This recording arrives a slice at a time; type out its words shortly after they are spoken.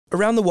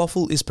Around the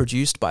Waffle is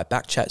produced by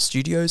Backchat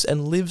Studios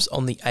and lives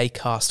on the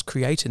Acast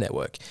Creator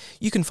Network.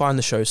 You can find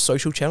the show's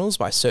social channels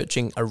by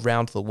searching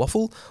Around the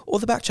Waffle or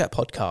the Backchat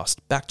podcast,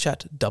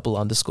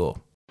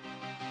 Backchat_.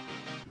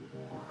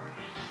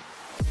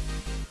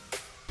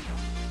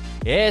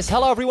 Yes,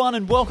 hello everyone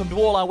and welcome to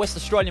all our West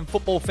Australian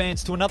football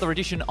fans to another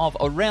edition of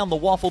Around the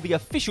Waffle, the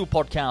official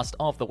podcast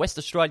of the West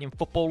Australian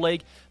Football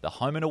League. The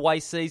home and away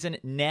season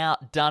now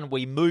done.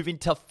 We move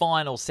into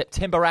finals.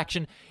 September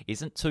action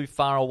isn't too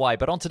far away.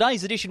 But on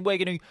today's edition, we're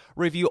going to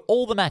review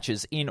all the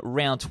matches in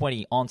round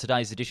 20 on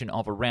today's edition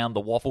of Around the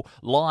Waffle,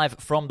 live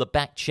from the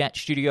Backchat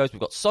Studios. We've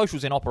got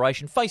socials in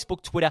operation,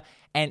 Facebook, Twitter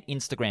and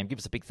Instagram. Give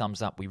us a big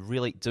thumbs up. We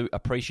really do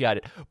appreciate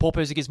it. Paul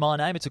Persick is my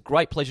name. It's a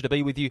great pleasure to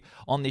be with you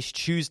on this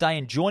Tuesday.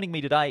 And joining me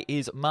today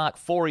is Mark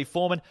Forey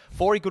Foreman.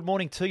 Forey, good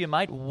morning to you,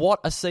 mate. What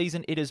a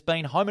season it has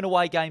been. Home and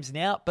away games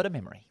now, but a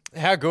memory.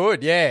 How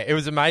good. Yeah, it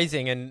was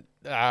amazing. And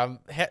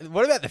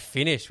what about the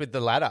finish with the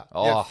ladder?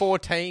 Oh. 4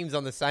 teams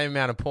on the same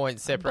amount of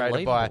points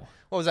separated by,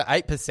 what was it,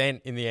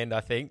 8% in the end,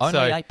 I think. Only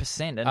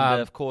 8%. And,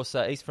 of course,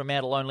 East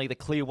Fremantle only the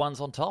clear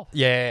ones on top.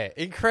 Yeah,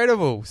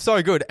 incredible.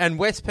 So good. And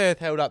West Perth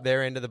held up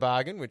their end of the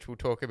bargain, which we'll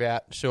talk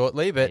about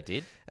shortly. But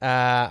they did.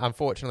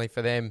 Unfortunately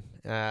for them,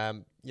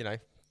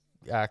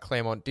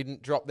 Claremont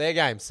didn't drop their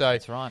game. So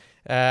that's right.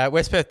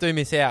 West Perth do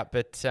miss out.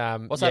 But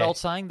what's that old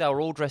saying? They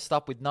were all dressed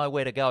up with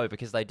nowhere to go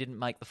because they didn't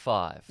make the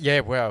 5. Yeah,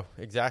 well,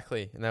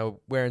 exactly. And they were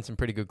wearing some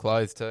pretty good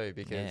clothes too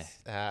because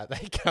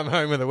they come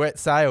home with a wet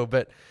sail.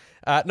 But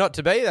not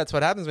to be. That's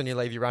what happens when you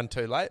leave your run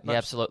too late. Yeah,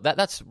 absolutely.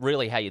 That's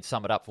really how you'd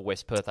sum it up for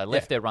West Perth. They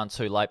left their run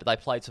too late, but they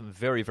played some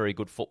very, very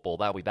good football.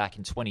 They'll be back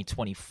in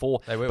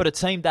 2024. They will. But a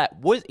team that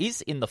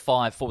is in the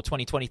 5 for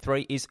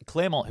 2023 is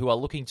Claremont, who are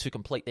looking to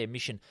complete their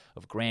mission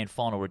of grand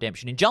final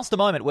redemption. In just a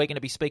moment, we're going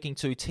to be speaking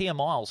to Tia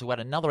Miles, who had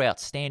another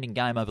outstanding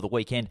game over the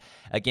weekend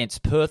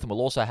against Perth, and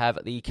we'll also have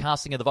the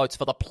casting of the votes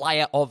for the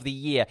Player of the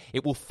Year.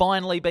 It will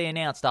finally be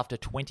announced after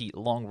 20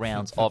 long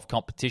rounds of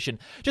competition.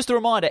 Just a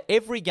reminder,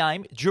 every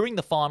game during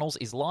the finals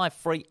is live,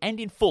 free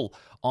and in full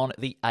on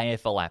the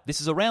AFL app.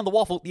 This is Around the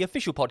Waffle, the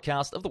official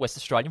podcast of the West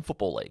Australian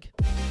Football League.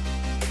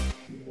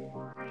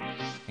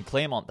 And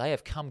Claremont, they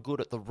have come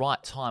good at the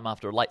right time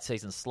after a late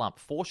season slump.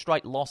 4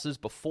 straight losses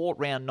before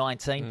round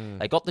 19.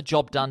 They got the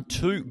job done.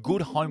 2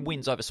 good home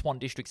wins over Swan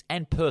Districts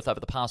and Perth over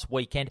the past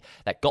weekend.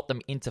 That got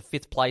them into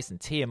 5th place, and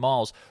Tia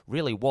Miles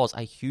really was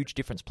a huge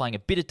difference, playing a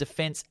bit of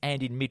defence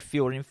and in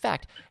midfield. And in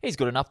fact, he's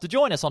good enough to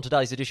join us on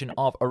today's edition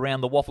of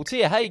Around the Waffle.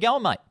 Tia, how you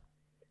going, mate?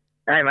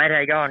 Hey, mate, how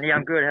you going? Yeah,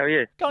 I'm good. How are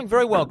you? Going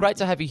very well. Great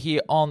to have you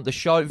here on the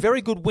show.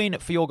 Very good win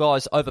for your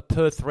guys over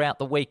Perth throughout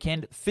the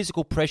weekend.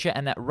 Physical pressure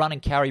and that run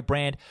and carry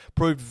brand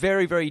proved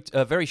very,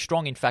 very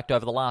strong, in fact,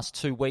 over the last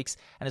 2 weeks.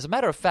 And as a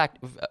matter of fact,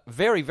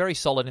 very, very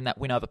solid in that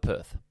win over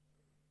Perth.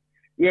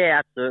 Yeah,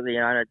 absolutely.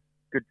 It's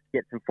good to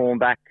get some form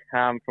back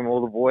from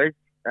all the boys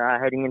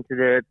heading into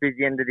the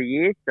busy end of the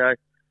year. So,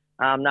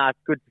 it's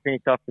good to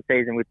finish off the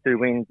season with 2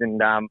 wins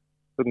and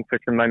looking for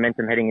some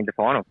momentum heading into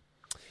finals.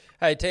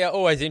 Hey, Tia,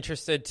 always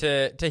interested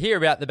to hear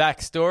about the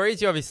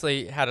backstories. You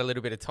obviously had a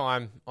little bit of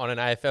time on an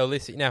AFL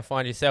list. You now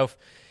find yourself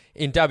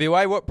in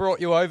WA. What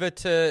brought you over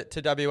to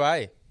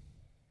WA?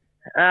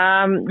 So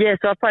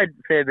I played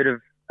a fair bit of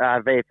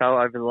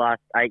VFL over the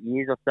last 8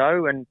 years or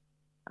so, and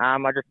I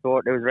just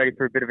thought it was ready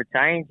for a bit of a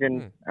change.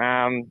 And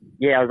I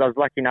was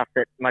lucky enough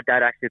that my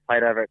dad actually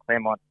played over at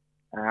Claremont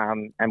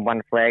and won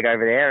the flag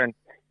over there. And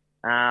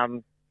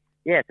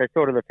so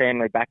sort of the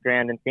family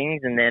background and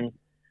things, and then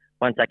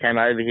once I came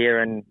over here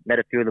and met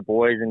a few of the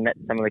boys and met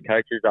some of the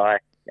coaches, I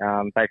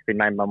basically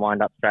made my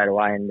mind up straight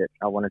away and that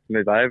I wanted to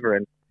move over.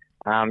 And,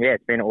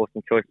 it's been an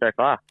awesome choice so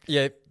far.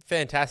 Yeah,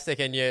 fantastic.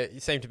 And you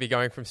seem to be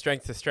going from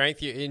strength to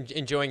strength. You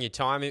enjoying your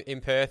time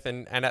in Perth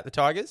and at the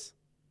Tigers?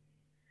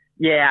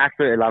 Yeah,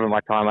 absolutely loving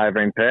my time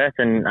over in Perth.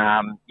 And,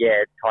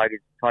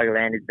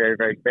 Tigerland is very,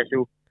 very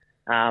special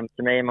to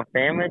me and my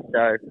family.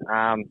 So,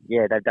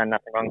 they've done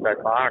nothing wrong so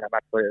far and I'm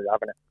absolutely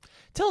loving it.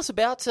 Tell us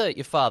about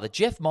your father,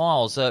 Jeff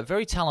Miles, a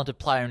very talented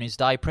player in his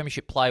day,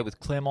 premiership player with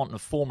Claremont and a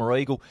former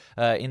Eagle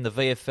in the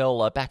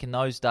VFL back in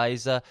those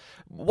days.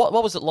 What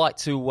was it like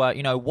to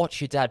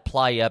watch your dad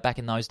play back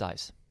in those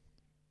days?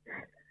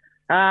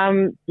 I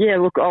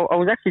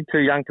was actually too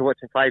young to watch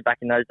him play back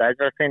in those days,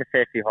 but I've seen a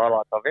fair few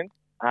highlights of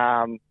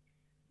him.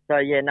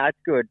 It's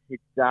good.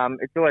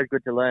 It's always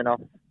good to learn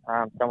off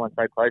someone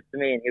so close to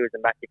me, and he was a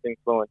massive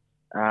influence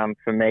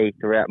for me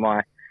throughout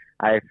my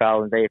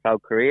AFL and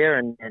VFL career,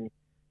 and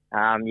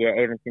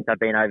even since I've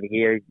been over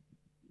here,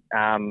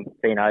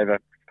 been over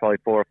probably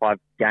 4 or 5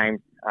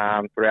 games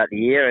throughout the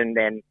year, and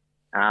then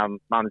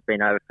Mum's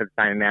been over for the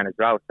same amount as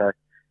well. So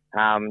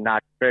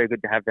it's very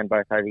good to have them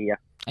both over here.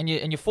 And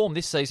your form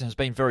this season has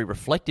been very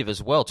reflective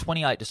as well.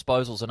 28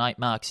 disposals and 8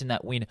 marks in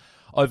that win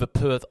over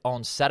Perth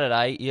on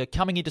Saturday. You're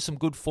coming into some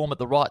good form at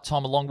the right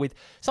time, along with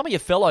some of your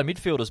fellow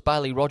midfielders,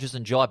 Bailey Rogers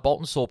and Jai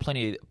Bolton, saw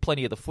plenty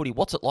of the footy.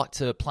 What's it like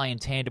to play in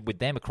tandem with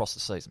them across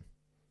the season?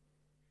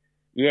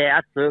 Yeah,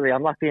 absolutely.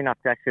 I'm lucky enough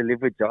to actually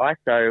live with Jai,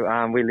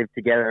 so we live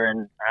together,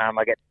 and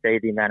I get to see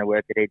the amount of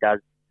work that he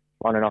does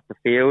on and off the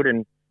field,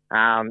 and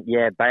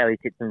Bailey's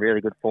hit some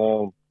really good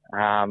form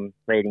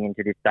leading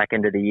into this back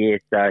end of the year.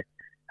 So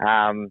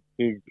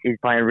he's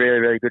playing really,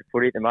 really good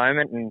footy at the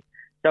moment, and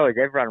so is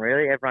everyone,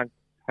 really. Everyone's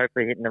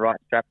hopefully hitting the right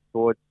straps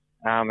towards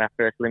our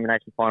first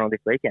elimination final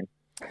this weekend.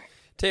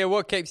 Tia,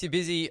 what keeps you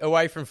busy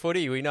away from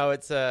footy? We know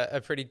it's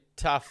a pretty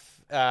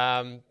tough,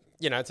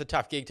 it's a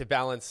tough gig to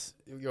balance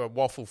your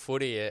waffle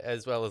footy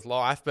as well as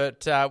life.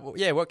 But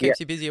what keeps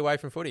you busy away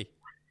from footy?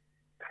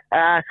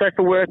 So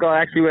for work,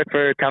 I actually work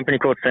for a company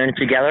called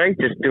Furniture Gallery,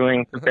 just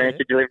doing some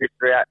furniture deliveries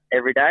throughout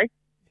every day.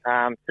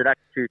 So that's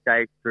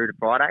Tuesday through to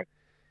Friday.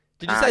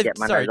 Did you say get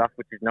Mondays off,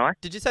 which is nice.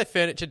 Did you say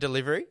furniture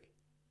delivery?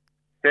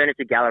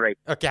 Furniture Gallery.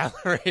 A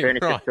gallery,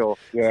 furniture right. store.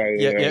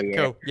 Yeah.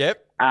 Cool.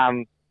 Yep.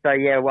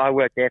 I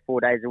work there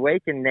 4 days a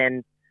week, and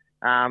then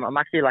I'm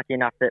actually lucky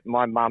enough that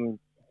my mum's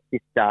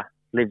sister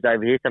lives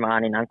over here, so my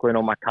auntie and uncle and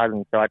all my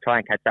cousins. So I try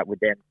and catch up with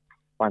them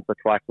once or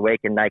twice a week,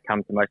 and they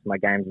come to most of my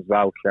games as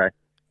well. So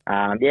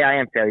I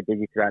am fairly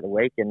busy throughout the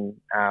week, and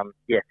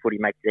footy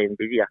makes it even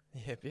busier.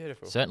 Yeah,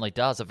 beautiful. Certainly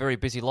does. A very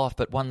busy life,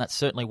 but one that's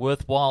certainly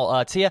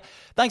worthwhile. Tia,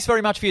 thanks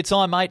very much for your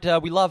time, mate.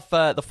 We love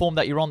the form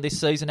that you're on this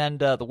season and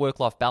the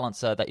work-life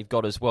balance that you've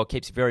got as well.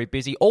 Keeps you very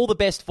busy. All the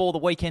best for the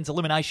weekend's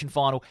elimination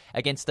final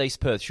against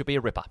East Perth. Should be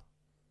a ripper.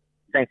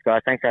 Thanks,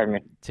 guys. Thanks for having me.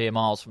 Tia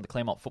Miles from the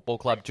Claremont Football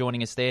Club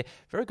joining us there.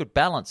 Very good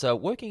balance.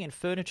 Working in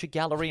Furniture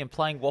Gallery and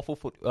playing waffle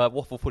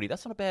footy.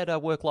 That's not a bad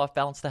work-life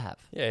balance to have.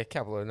 Yeah, a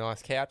couple of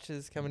nice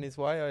couches coming his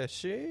way, I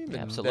assume. Yeah,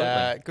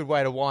 absolutely. Good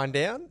way to wind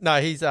down.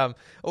 No, he's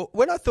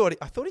when I thought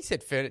he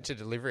said furniture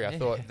delivery, I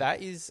thought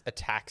that is a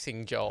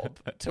taxing job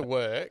to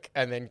work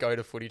and then go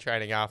to footy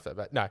training after.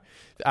 But no,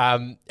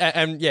 a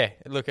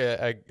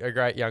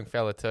great young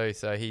fella too.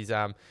 So he's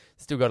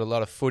still got a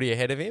lot of footy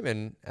ahead of him,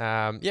 and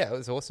it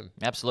was awesome.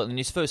 Absolutely. In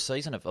his first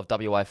season of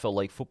WAFL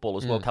League football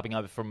as well, coming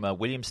over from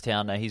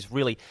Williamstown, he's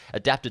really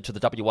adapted to the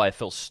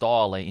WAFL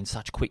style in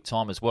such quick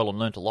time as well, and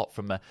learnt a lot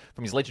from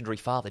his legendary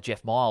father,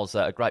 Jeff Miles,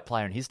 a great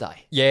player in his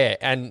day. Yeah,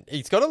 and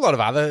he's got a lot of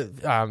other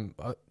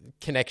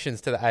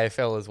connections to the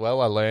AFL as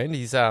well, I learned.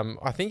 He's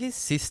I think his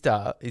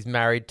sister is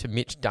married to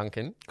Mitch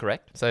Duncan.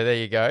 Correct. So there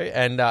you go.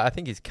 And I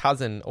think his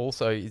cousin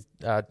also is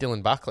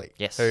Dylan Buckley.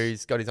 Yes.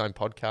 Who's got his own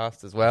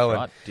podcast as well.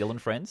 Right,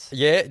 Dylan Friends.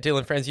 Yeah,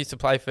 Dylan Friends used to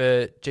play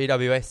for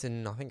GWS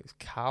and I think it was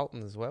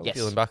Carlton as well, yes.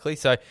 Dylan Buckley.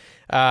 So,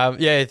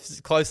 it's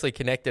closely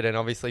connected and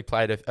obviously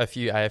played a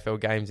few AFL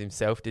games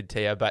himself, did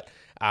Tia. But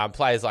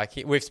players like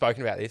him, we've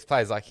spoken about this,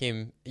 players like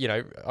him,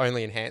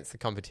 only enhance the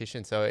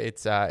competition. So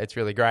it's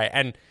really great.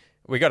 And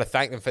we got to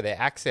thank them for their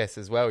access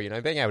as well.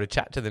 Being able to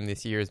chat to them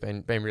this year has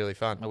been really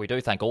fun. Well, we do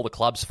thank all the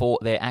clubs for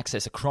their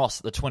access across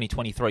the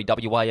 2023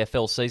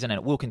 WAFL season, and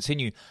it will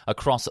continue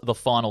across the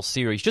final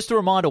series. Just a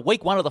reminder,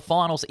 week 1 of the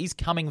finals is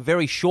coming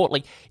very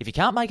shortly. If you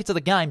can't make it to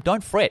the game,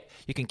 don't fret.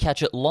 You can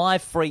catch it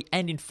live, free,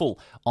 and in full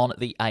on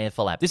the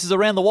AFL app. This is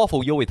Around the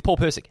Waffle. You're with Paul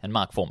Persick and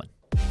Mark Foreman.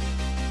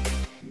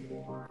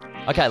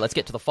 Okay, let's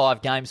get to the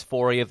 5 games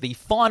for you of the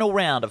final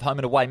round of home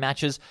and away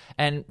matches.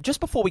 And just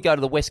before we go to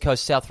the West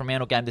Coast South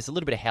Fremantle game, there's a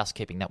little bit of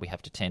housekeeping that we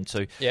have to tend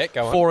to. Yeah,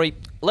 go on. Forey,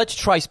 let's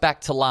trace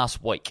back to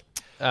last week.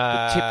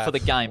 The tip for the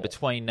game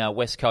between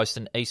West Coast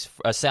and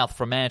South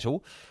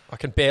Fremantle. I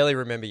can barely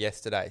remember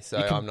yesterday. So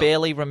you can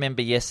barely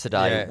remember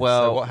yesterday. Yeah,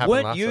 well, so what happened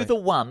weren't last you week?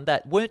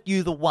 weren't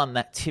you the one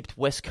that tipped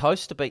West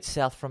Coast to beat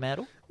South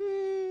Fremantle?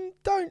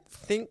 Don't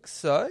think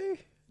so.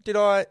 Did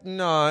I?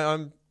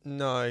 No.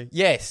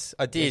 Yes,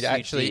 I did Yes, you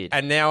actually. did.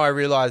 And now I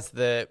realise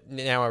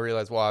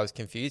why I was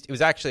confused. It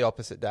was actually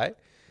opposite day,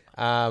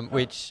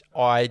 which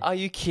I. Are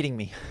you kidding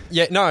me?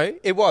 Yeah, no,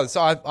 it was.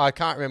 So I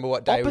can't remember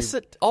what day.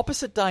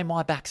 Opposite day,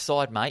 my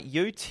backside, mate.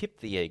 You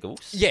tipped the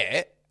Eagles.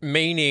 Yeah,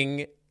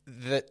 meaning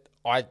that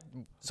I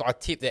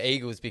tipped the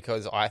Eagles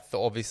because I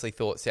obviously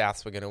thought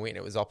Souths were going to win.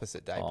 It was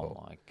opposite day, Paul.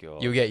 Oh, my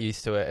God. You'll get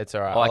used to it. It's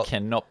all right. I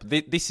cannot.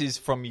 This is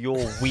from your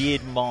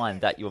weird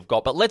mind that you've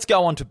got. But let's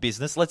go on to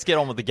business. Let's get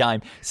on with the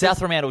game. South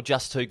Fremantle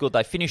just too good.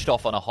 They finished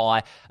off on a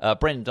high.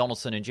 Brendan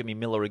Donaldson and Jimmy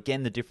Miller,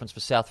 again, the difference for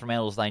South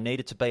Fremantle is they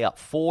needed to be up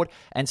forward.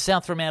 And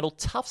South Fremantle,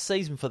 tough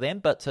season for them,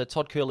 but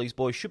Todd Curley's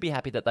boys should be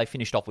happy that they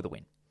finished off with a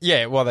win.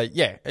 Yeah, well,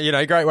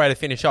 great way to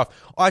finish off.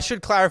 I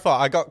should clarify,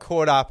 I got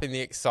caught up in the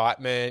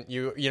excitement.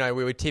 We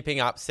were tipping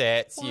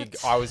upsets.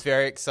 I was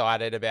very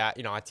excited about,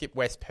 I tipped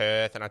West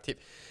Perth and I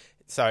tipped...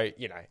 So,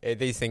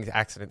 these things,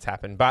 accidents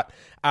happen. But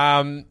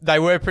they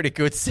were pretty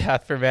good,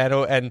 South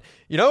Fremantle. And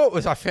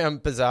I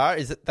found bizarre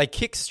is that they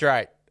kick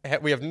straight.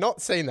 We have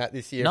not seen that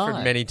this year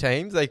from many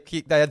teams. They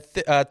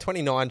had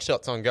 29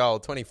 shots on goal.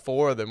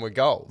 24 of them were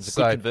goals. It's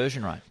a good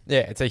conversion rate.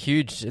 Yeah,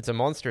 it's a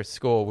monstrous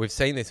score. We've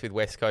seen this with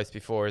West Coast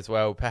before as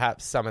well.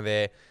 Perhaps some of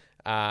their,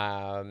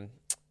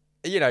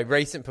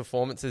 recent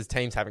performances,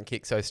 teams haven't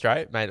kicked so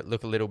straight, made it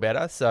look a little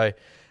better. So,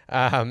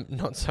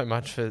 Not so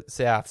much for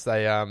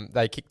Souths.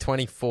 They kicked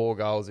 24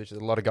 goals, which is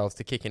a lot of goals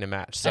to kick in a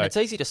match. So and it's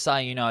easy to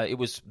say, it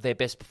was their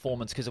best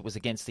performance because it was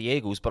against the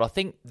Eagles, but I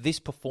think this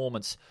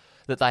performance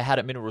that they had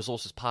at Mineral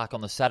Resources Park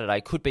on the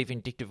Saturday could be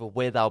vindictive of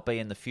where they'll be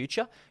in the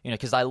future,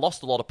 because they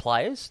lost a lot of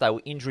players, they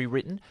were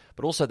injury-ridden,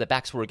 but also their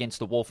backs were against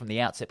the wall from the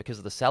outset because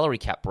of the salary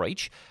cap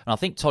breach. And I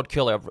think Todd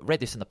Curley, I've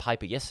read this in the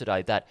paper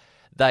yesterday, that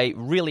they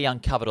really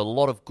uncovered a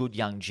lot of good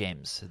young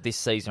gems this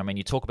season. I mean,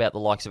 you talk about the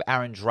likes of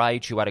Aaron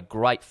Drage, who had a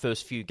great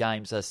first few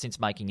games since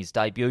making his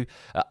debut.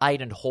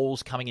 Aidan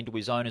Hall's coming into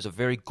his own as a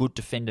very good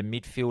defender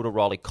midfielder.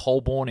 Riley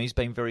Colborne, he's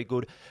been very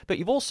good. But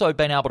you've also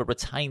been able to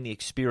retain the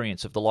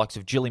experience of the likes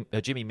of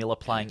Jimmy Miller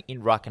playing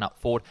in ruck and up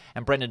forward,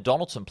 and Brendan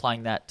Donaldson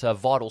playing that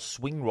vital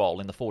swing role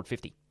in the forward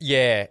 50.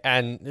 Yeah,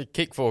 and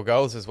kicked 4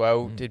 goals as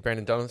well, did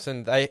Brandon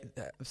Donaldson.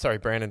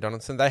 Brandon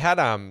Donaldson. They had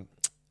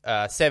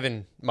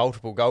 7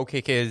 multiple goal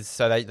kickers,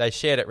 so they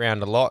shared it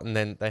round a lot, and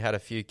then they had a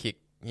few kick,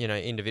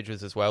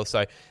 individuals as well.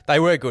 So they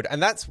were good,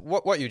 and that's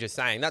what you were just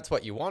saying. That's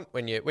what you want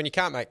when you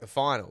can't make the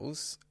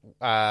finals,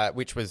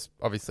 which was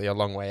obviously a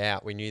long way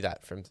out. We knew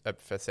that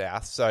for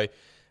South. So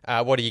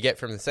what do you get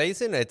from the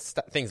season? It's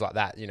things like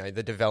that,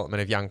 the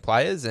development of young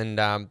players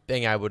and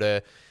being able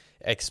to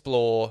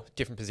explore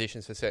different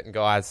positions for certain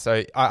guys.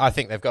 So I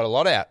think they've got a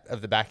lot out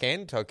of the back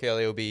end. Todd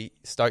Curley will be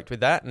stoked with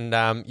that,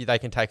 and they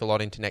can take a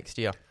lot into next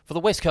year. For the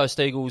West Coast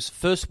Eagles,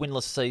 first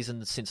winless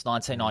season since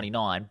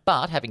 1999,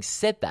 but having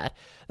said that,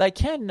 they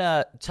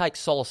can take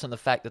solace in the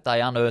fact that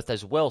they unearthed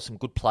as well some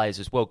good players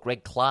as well.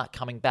 Greg Clark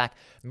coming back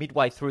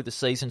midway through the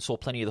season, saw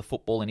plenty of the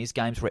football in his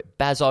games. Rhett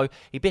Bazzo,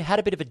 he had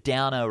a bit of a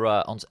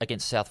downer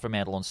against South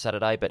Fremantle on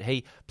Saturday, but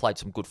he played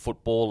some good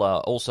football.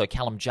 Also,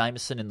 Callum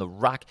Jameson in the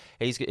ruck,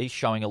 he's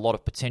showing a lot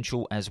of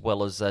potential, as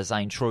well as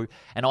Zane True.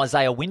 And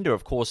Isaiah Winder,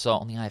 of course,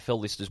 on the AFL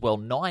list as well.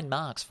 9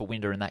 marks for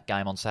Winder in that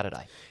game on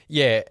Saturday.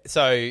 Yeah,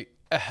 so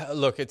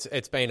look,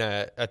 it's been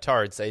a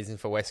torrid season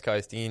for West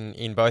Coast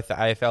in both the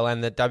AFL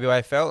and the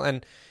WAFL,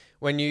 and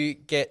when you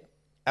get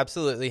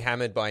absolutely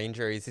hammered by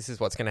injuries, this is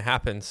what's going to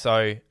happen.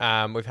 So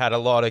we've had a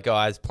lot of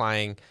guys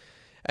playing,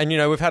 and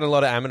we've had a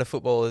lot of amateur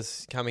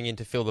footballers coming in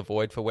to fill the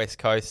void for West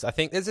Coast. I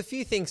think there's a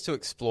few things to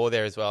explore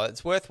there as well.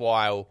 It's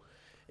worthwhile,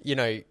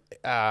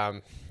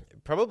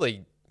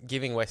 probably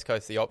giving West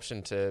Coast the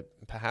option to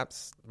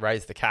perhaps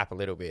raise the cap a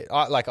little bit.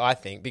 I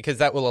think, because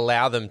that will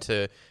allow them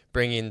to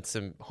bring in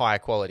some higher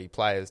quality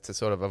players to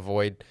sort of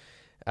avoid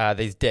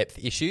these depth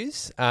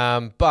issues.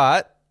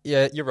 But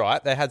yeah, you're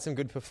right. They had some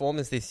good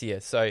performers this year.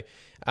 So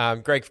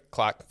Greg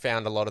Clark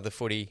found a lot of the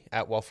footy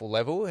at waffle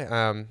level.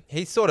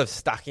 He's sort of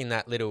stuck in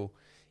that little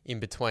in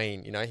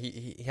between.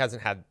 He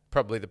hasn't had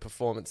probably the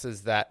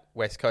performances that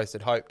West Coast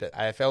had hoped at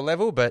AFL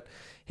level, but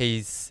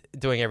he's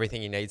doing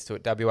everything he needs to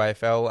at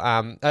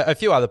WAFL. A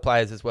few other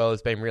players as well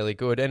has been really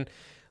good. And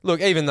look,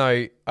 even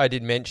though I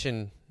did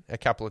mention a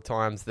couple of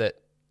times that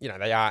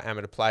they are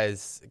amateur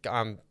players,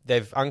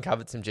 they've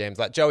uncovered some gems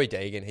like Joey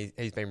Deegan.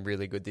 He's been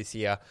really good this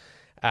year.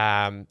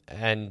 And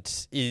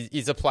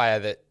is a player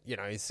that,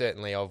 is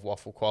certainly of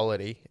waffle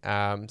quality.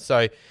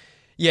 So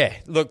yeah,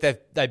 look,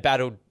 they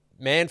battled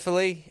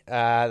manfully.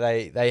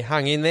 They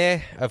hung in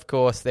there. Of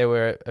course, there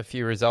were a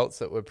few results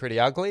that were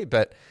pretty ugly,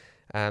 but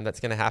that's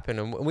going to happen.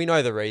 And we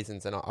know the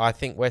reasons. And I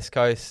think West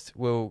Coast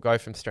will go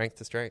from strength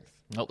to strength.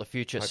 Not the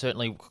future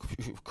certainly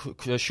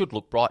should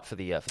look bright for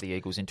the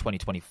Eagles in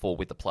 2024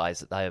 with the players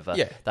that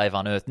they've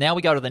unearthed. Now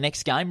we go to the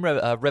next game,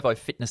 Revo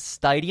Fitness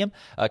Stadium,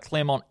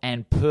 Claremont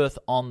and Perth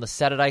on the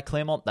Saturday.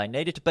 Claremont, they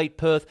needed to beat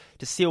Perth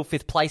to seal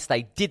 5th place.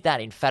 They did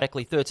that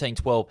emphatically,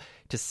 13-12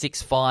 to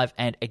 6-5.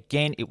 And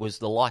again, it was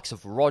the likes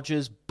of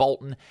Rogers,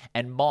 Bolton,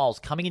 and Miles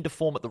coming into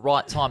form at the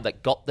right time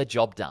that got the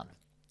job done.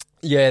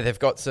 Yeah, they've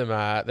got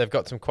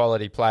some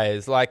quality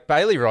players like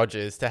Bailey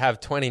Rogers to have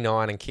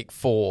 29 and kick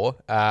 4,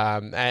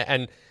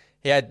 and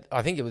he had,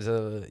 I think it was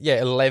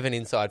 11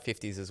 inside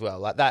 50s as well.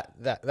 Like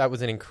that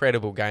was an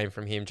incredible game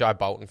from him. Jai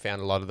Bolton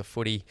found a lot of the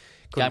footy.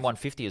 Game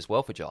 150 as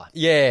well for Jai.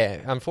 Yeah,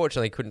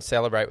 unfortunately couldn't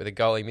celebrate with a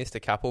goal. He missed a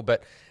couple,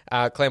 but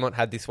Claremont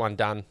had this one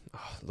done.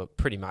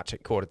 Pretty much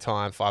at quarter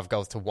time,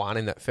 5-1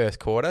 in that first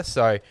quarter.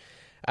 So.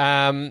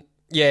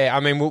 Yeah, I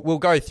mean, we'll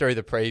go through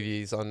the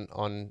previews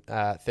on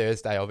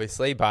Thursday,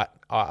 obviously, but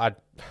I'm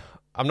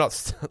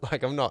not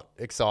I'm not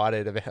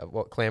excited about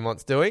what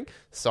Claremont's doing.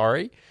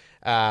 Sorry,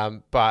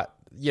 but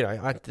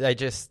they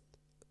just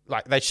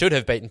they should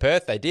have beaten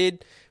Perth. They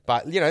did,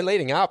 but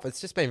leading up,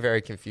 it's just been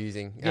very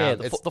confusing. Yeah,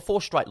 the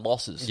 4 straight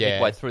losses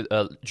midway through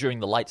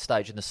during the late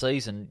stage in the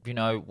season,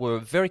 were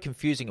very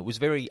confusing. It was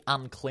very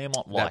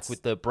un-Claremont-like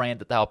with the brand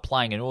that they were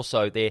playing, and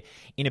also their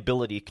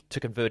inability to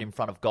convert in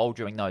front of goal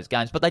during those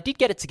games. But they did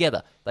get it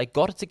together. They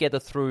got it together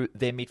through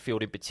their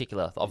midfield in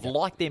particular. I've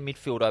liked their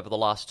midfield over the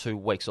last 2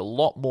 weeks a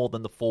lot more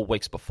than the 4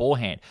 weeks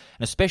beforehand,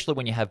 and especially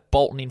when you have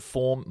Bolton in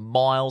form,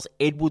 Miles,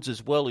 Edwards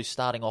as well, who's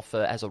starting off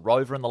as a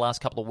rover in the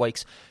last couple of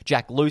weeks,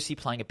 Jack Lucy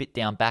playing a bit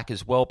down back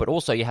as well. but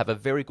also you have a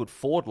very good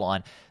forward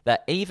line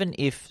that even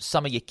if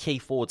some of your key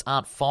forwards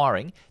aren't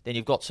firing, then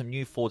you've got some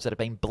new forwards that have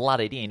been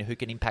blooded in who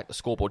can impact the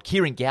scoreboard.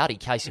 Kieran Gowdy,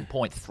 case in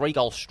point, 3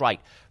 goals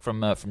straight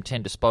from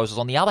 10 disposals.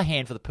 On the other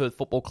hand, for the Perth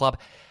Football Club,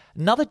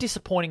 another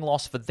disappointing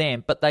loss for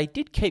them, but they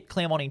did keep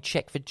Claremont in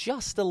check for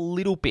just a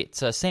little bit.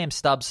 Sam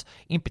Stubbs,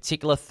 in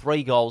particular,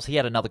 3 goals. He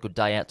had another good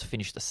day out to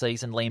finish the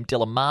season. Liam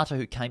Delamata,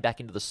 who came back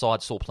into the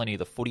side, saw plenty of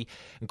the footy.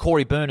 And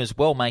Corey Byrne as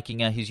well, making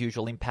his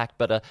usual impact.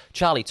 But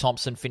Charlie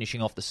Thompson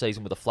finishing off the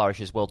season with a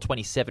flourish as well,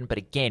 27. But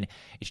again,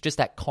 it's just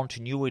that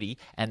continuity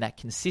and that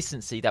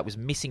consistency that was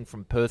missing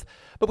from Perth.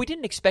 But we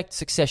didn't expect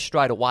success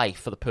straight away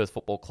for the Perth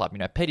Football Club.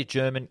 Peter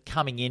German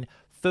coming in,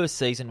 first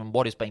season, and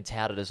what has been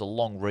touted as a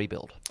long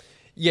rebuild.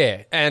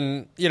 Yeah,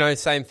 and,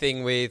 same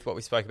thing with what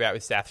we spoke about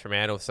with South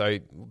Fremantle. So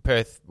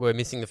Perth were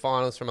missing the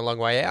finals from a long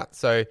way out.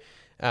 So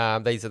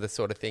these are the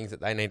sort of things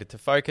that they needed to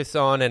focus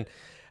on. And,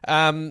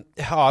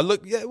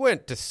 they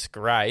weren't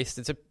disgraced.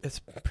 It's a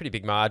pretty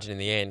big margin in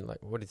the end. Like,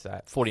 what is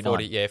that?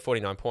 49.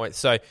 49 points.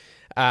 So,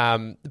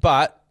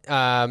 but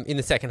in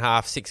the second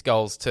half, 6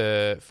 goals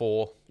to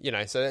 4.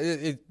 So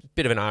it's a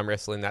bit of an arm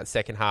wrestle in that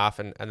second half,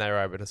 and they were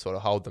able to sort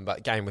of hold them. But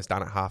the game was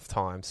done at half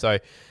time. So,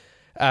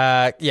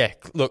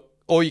 look.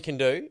 All you can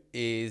do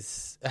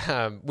is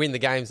win the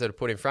games that are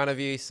put in front of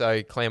you.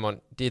 So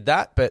Claremont did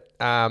that, but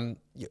I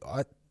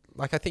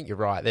think you're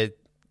right.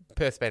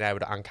 Perth's been able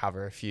to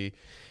uncover a few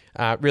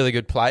really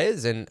good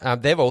players, and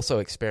they've also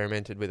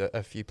experimented with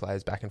a few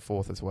players back and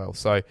forth as well.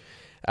 So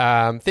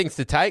things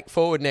to take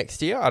forward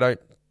next year. I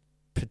don't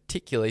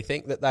particularly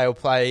think that they'll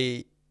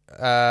play.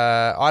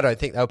 I don't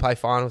think they'll play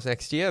finals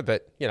next year,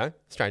 but,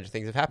 stranger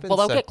things have happened.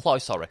 Well, they'll get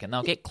close, I reckon.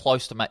 They'll get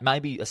close to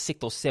maybe a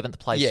 6th or 7th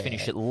place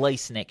finish at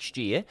least next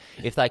year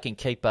if they can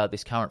keep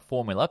this current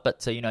formula.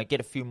 But, get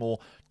a few more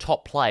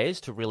top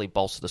players to really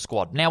bolster the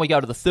squad. Now we go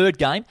to the third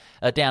game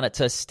down at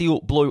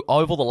Steel Blue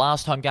Oval, the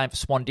last home game for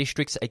Swan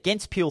Districts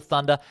against Peel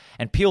Thunder.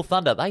 And Peel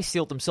Thunder, they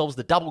sealed themselves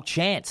the double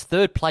chance.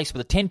 Third place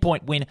with a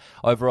 10-point win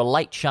over a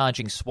late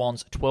charging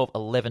Swans,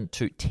 12-11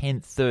 to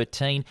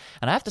 10-13.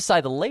 And I have to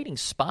say the leading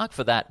spark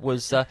for that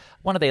was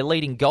one of their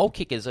leading goal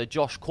kickers,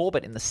 Josh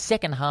Corbett, in the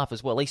second half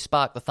as well. He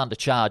sparked the Thunder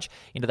charge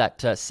into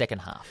that second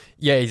half.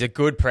 Yeah, he's a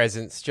good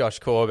presence, Josh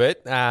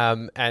Corbett.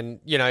 And,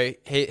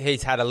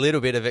 he's had a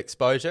little bit of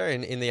exposure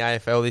in the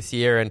AFL this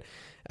year.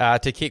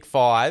 And to kick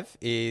 5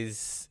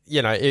 is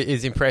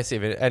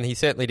impressive. And he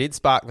certainly did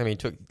spark them. He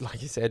took,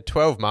 like you said,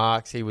 12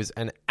 marks. He was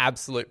an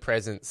absolute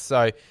presence.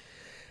 So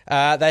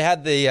they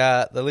had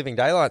the living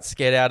daylights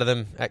scared out of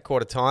them at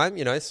quarter time,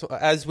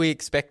 as we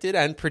expected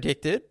and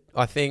predicted.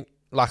 I think,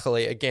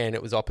 luckily, again,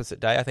 it was opposite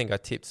day. I think I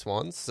tipped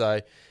Swans.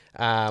 So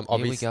here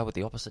we go with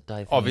the opposite day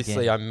thing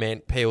obviously again. I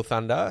meant Peel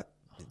Thunder.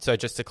 So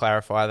just to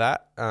clarify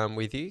that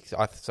with you,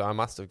 so I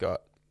must have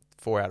got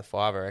 4 out of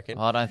 5, I reckon.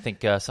 I don't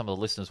think some of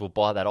the listeners will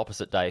buy that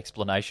opposite day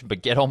explanation,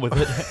 but get on with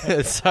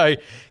it. So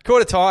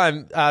quarter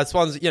time,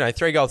 Swans,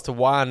 3 goals to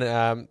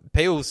 1.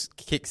 Peel's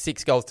kicked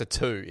 6 goals to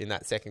 2 in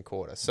that second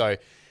quarter. So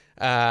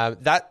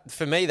that,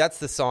 for me, that's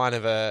the sign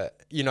of a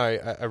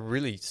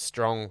really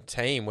strong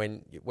team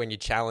when you're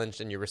challenged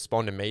and you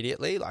respond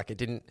immediately. Like they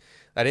didn't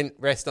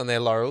rest on their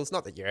laurels.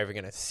 Not that you're ever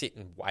going to sit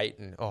and wait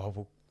and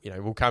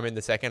we'll come in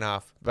the second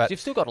half. But you've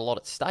still got a lot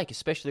at stake,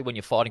 especially when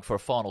you're fighting for a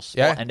final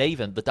spot and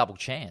even the double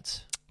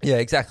chance. Yeah,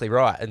 exactly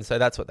right. And so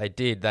that's what they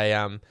did.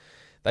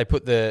 They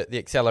put the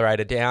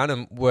accelerator down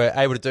and were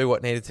able to do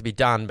what needed to be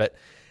done. But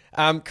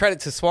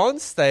credit to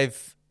Swans,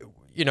 they've.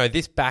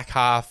 This back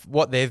half,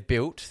 what they've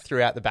built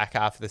throughout the back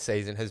half of the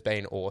season has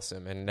been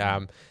awesome.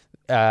 And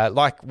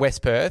like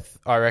West Perth,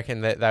 I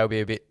reckon that they'll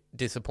be a bit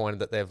disappointed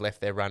that they've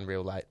left their run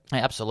real late.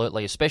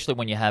 Absolutely, especially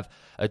when you have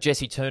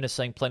Jesse Turner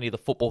seeing plenty of the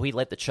football. He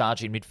led the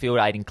charge in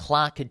midfield. Aidan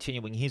Clark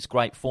continuing his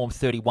great form,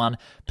 31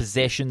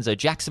 possessions.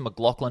 Jackson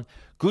McLaughlin,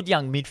 good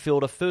young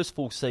midfielder, first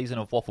full season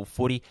of Waffle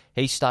footy.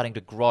 He's starting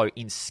to grow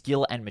in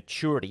skill and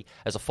maturity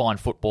as a fine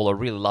footballer.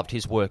 Really loved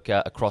his work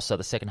across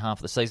the second half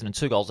of the season. And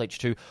 2 goals each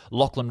to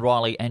Lachlan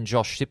Riley and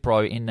Josh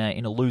Cipro in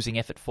a losing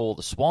effort for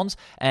the Swans.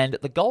 And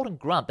the Golden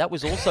Grunt, that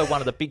was also one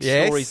of the big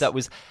stories that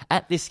was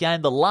at this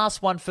game. The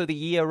last one for the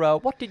year.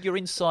 What did your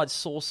inside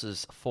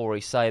sources,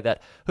 Forey, say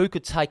that who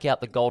could take out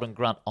the Golden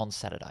Grunt on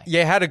Saturday?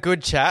 Yeah, had a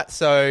good chat.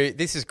 So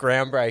this is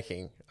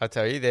groundbreaking. I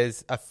tell you,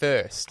 there's a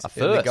first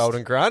in the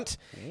Golden Grunt.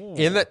 Ooh.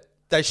 In that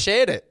they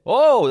shared it.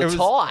 Oh, it was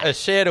tie. A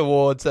shared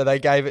award, so they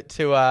gave it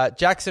to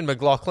Jackson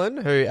McLaughlin,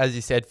 who, as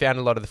you said, found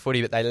a lot of the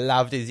footy, but they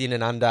loved his in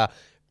and under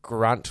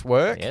grunt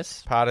work.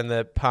 Yes. Pardon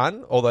the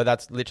pun, although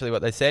that's literally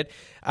what they said.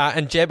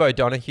 And Jeb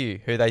O'Donoghue,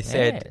 who they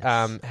said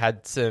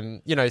had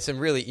some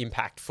really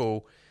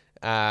impactful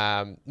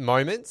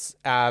moments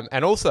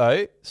and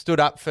also stood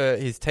up for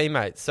his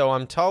teammates. So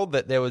I'm told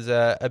that there was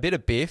a bit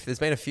of biff. There's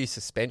been a few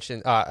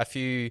a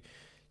few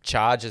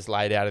charges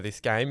laid out of this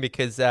game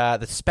because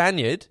the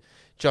Spaniard,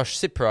 Josh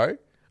Cipro,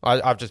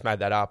 I've just made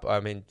that up. I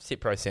mean,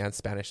 Cipro sounds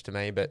Spanish to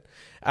me, but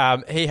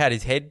he had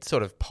his head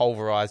sort of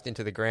pulverised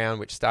into the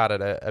ground, which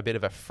started a bit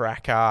of a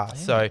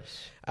fracas. Yes.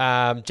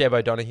 So Jeb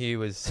O'Donoghue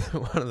was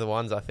one of the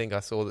ones I think I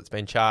saw that's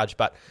been charged.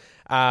 But,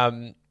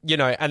 and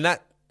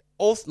that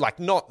also, like,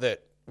 not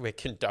that we're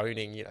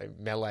condoning,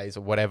 melees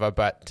or whatever,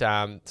 but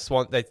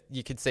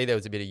you could see there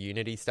was a bit of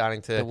unity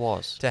starting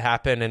to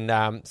happen. And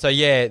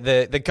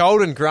the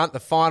Golden Grunt, the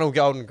final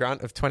Golden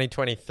Grunt of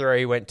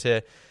 2023 went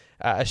to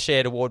a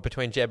shared award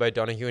between Jeb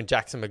O'Donoghue and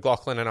Jackson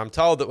McLaughlin. And I'm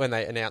told that when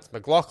they announced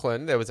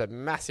McLaughlin, there was a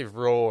massive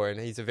roar, and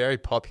he's a very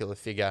popular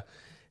figure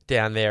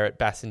down there at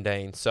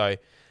Bassendean. So,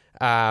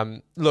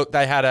 look,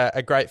 they had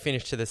a great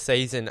finish to the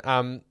season.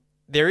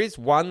 There is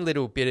one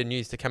little bit of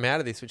news to come out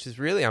of this, which is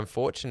really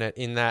unfortunate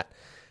in that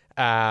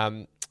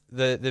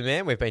the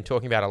man we've been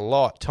talking about a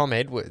lot, Tom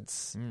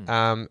Edwards,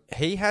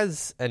 he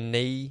has a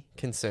knee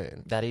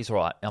concern. That is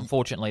right.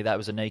 Unfortunately, that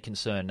was a knee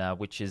concern,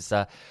 which is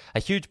a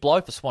huge blow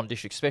for Swan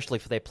District, especially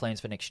for their plans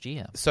for next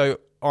year. So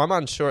I'm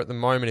unsure at the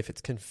moment if it's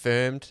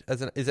confirmed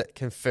is it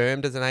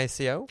confirmed as an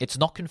ACL? It's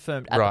not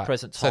confirmed at the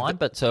present time,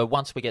 but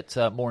once we get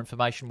more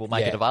information, we'll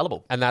make it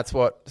available. And that's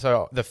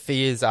so the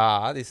fears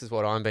are, this is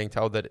what I'm being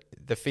told, that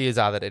the fears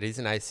are that it is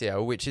an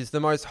ACL, which is the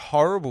most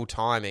horrible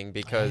timing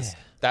because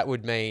that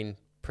would mean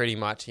pretty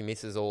much he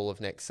misses all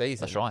of next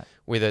season. That's right.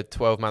 With a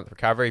 12-month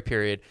recovery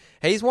period.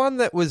 He's one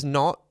that was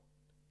not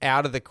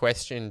out of the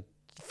question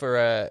for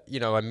a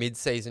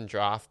mid-season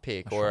draft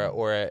pick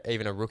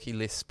even a rookie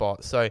list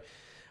spot. So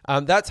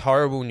that's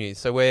horrible news.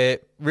 So we're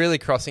really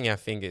crossing our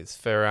fingers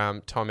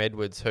for Tom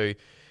Edwards, who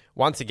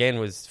once again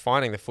was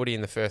finding the footy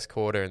in the first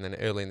quarter and then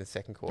early in the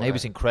second quarter. He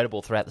was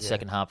incredible throughout the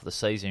second half of the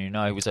season.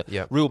 He was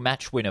a real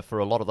match winner for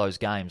a lot of those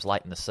games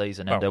late in the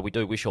season. And we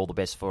do wish all the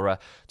best for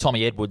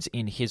Tommy Edwards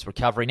in his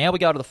recovery. Now we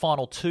go to the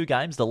final two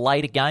games, the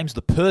later games,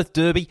 the Perth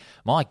Derby.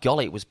 My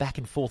golly, it was back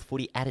and forth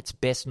footy at its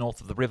best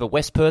north of the river.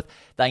 West Perth,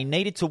 they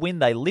needed to win.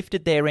 They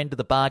lifted their end of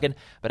the bargain.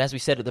 But as we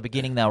said at the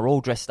beginning, they were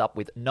all dressed up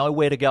with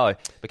nowhere to go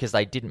because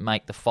they didn't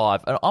make the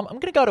five. I'm going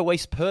to go to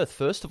East Perth,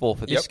 first of all,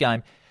 for this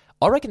game.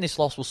 I reckon this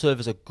loss will serve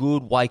as a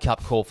good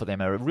wake-up call for them,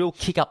 a real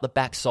kick up the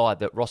backside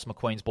that Ross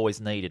McQueen's boys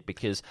needed,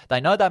 because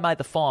they know they made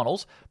the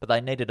finals, but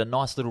they needed a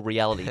nice little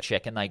reality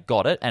check, and they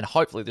got it, and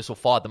hopefully this will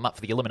fire them up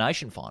for the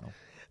elimination final.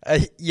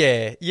 Look,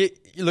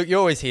 you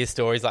always hear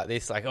stories like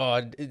this, like,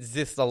 oh, is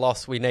this the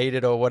loss we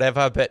needed or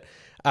whatever, but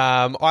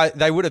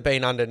they would have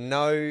been under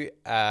no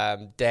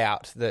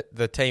doubt that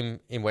the team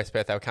in West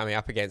Perth they were coming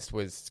up against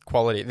was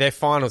quality. Their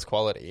finals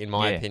quality, in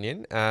my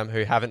opinion,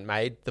 who haven't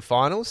made the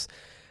finals.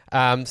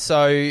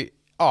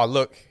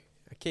 Look,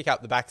 a kick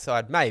up the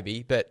backside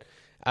maybe, but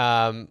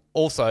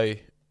also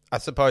I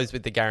suppose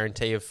with the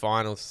guarantee of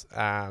finals,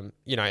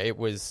 it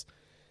was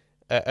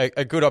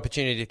a good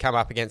opportunity to come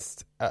up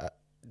against,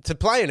 to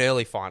play an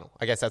early final.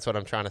 I guess that's what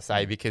I'm trying to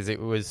say, because it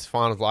was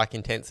finals-like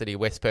intensity.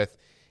 West Perth,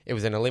 it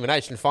was an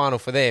elimination final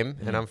for them,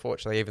 and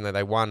unfortunately, even though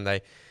they won,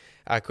 they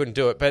couldn't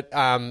do it. But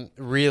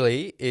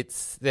really,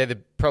 they're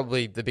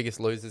probably the biggest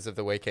losers of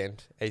the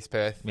weekend, East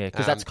Perth. Yeah,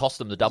 because that's cost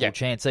them the double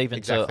chance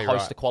even to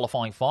host the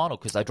qualifying final,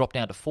 because they dropped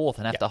down to fourth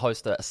and have to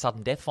host a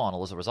sudden death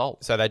final as a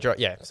result. So they drop.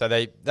 Yeah, so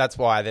that's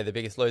why they're the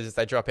biggest losers.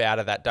 They drop out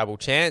of that double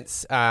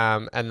chance,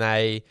 and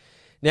they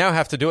now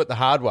have to do it the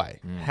hard way.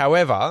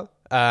 However,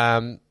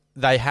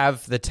 they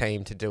have the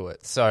team to do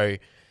it. So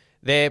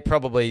they're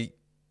probably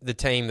the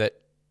team that,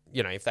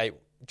 if they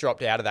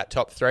dropped out of that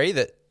top three,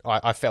 that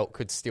I felt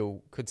could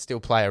still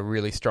play a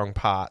really strong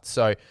part.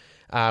 So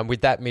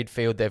with that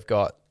midfield they've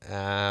got,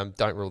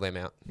 don't rule them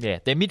out. Yeah,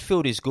 their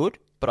midfield is good,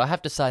 but I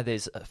have to say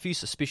there's a few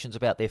suspicions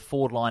about their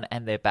forward line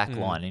and their back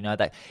line.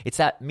 It's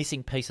that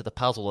missing piece of the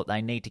puzzle that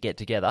they need to get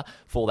together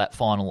for that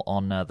final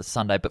on the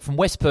Sunday. But from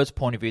West Perth's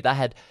point of view, they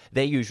had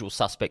their usual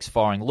suspects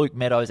firing. Luke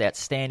Meadows,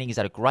 outstanding. He's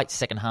had a great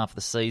second half of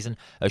the season.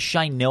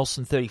 Shane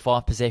Nelson,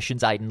 35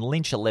 possessions. Aidan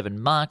Lynch,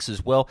 11 marks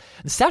as well.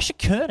 And Sasha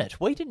Kernett,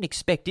 we didn't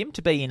expect him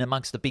to be in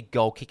amongst the big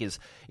goal kickers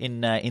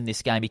in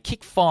this game. He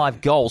kicked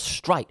 5 goals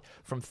straight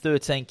from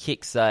 13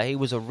 kicks. He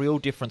was a real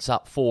difference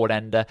up forward,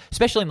 and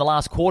especially in the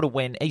last quarter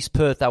when East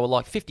Perth, they were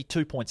like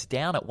 52 points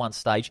down at one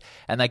stage,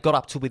 and they got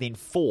up to within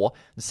 4.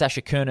 And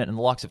Sasha Kernett and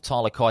the likes of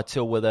Tyler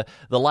Keitel were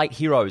the late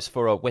heroes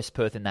for West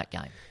Perth in that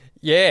game.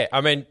 Yeah,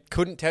 I mean,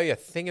 couldn't tell you a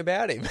thing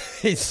about him.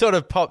 He sort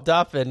of popped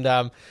up, and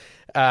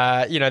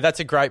that's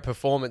a great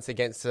performance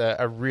against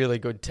a really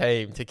good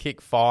team. To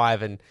kick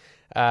 5 and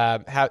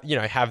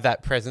have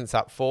that presence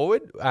up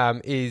forward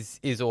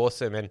is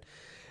awesome. And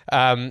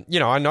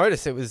I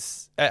noticed it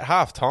was at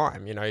half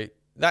time.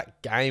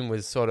 That game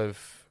was sort of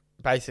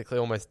basically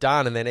almost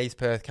done, and then East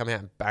Perth come out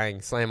and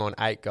bang, slam on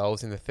 8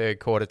 goals in the third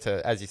quarter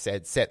to, as you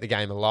said, set the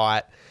game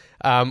alight,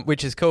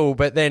 which is cool.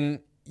 But then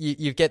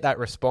you get that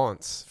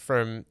response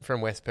from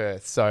West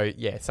Perth. So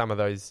yeah, some of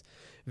those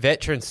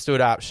veterans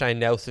stood up. Shane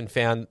Nelson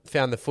found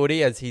the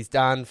footy, as he's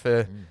done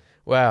for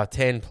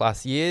 10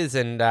 plus years,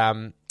 and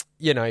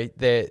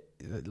they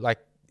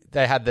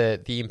had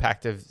the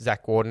impact of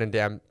Zach Warden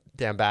and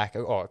down back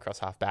or across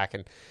half back,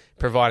 and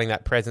providing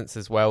that presence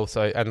as well.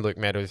 So, and Luke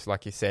Meadows,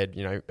 like you said,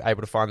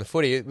 able to find the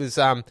footy.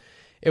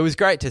 It was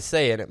great to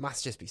see, and it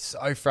must just be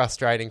so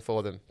frustrating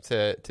for them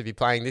to be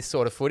playing this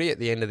sort of footy at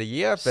the end of the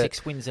year. But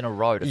 6 wins in a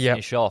row to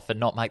finish off and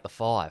not make the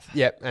 5.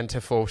 Yep, and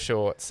to fall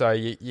short. So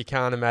you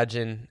can't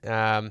imagine,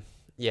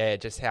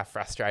 just how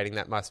frustrating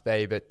that must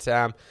be. But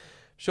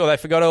sure they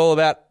forgot all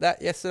about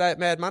that yesterday at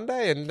Mad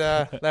Monday, and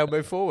they'll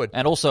move forward.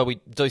 And also,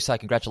 we do say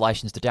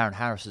congratulations to Darren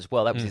Harris as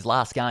well. That was his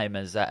last game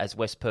as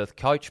West Perth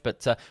coach,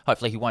 but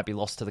hopefully he won't be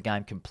lost to the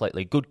game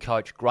completely. Good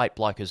coach, great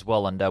bloke as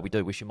well, and we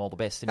do wish him all the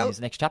best in his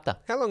next chapter.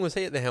 How long was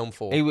he at the helm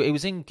for? He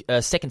was in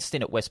second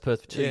stint at West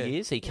Perth for 2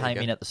 years. He came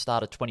in at the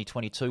start of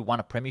 2022, won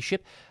a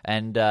premiership,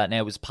 and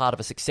now was part of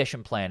a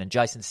succession plan. And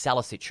Jason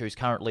Salicic, who's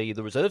currently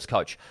the reserves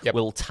coach,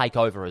 will take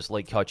over as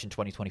league coach in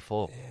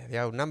 2024. Yeah, the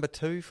old number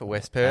 2 for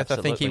West Perth,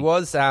 Absolutely. I think he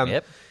was.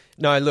 Yep.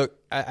 No, look,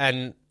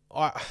 and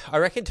I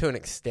reckon to an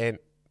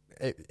extent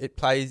it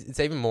plays. It's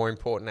even more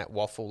important at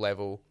waffle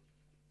level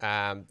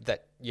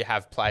that you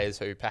have players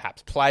who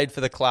perhaps played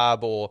for the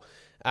club or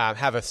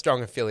have a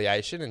strong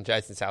affiliation. And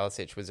Jason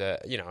Salicic was a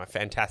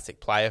fantastic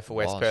player for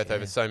West Perth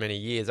over so many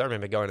years. I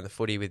remember going to the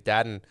footy with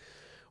Dad and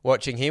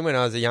watching him when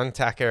I was a young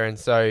tacker. And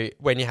so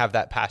when you have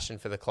that passion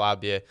for the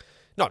club,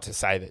 not to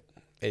say that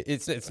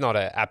it's not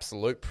an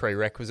absolute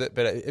prerequisite,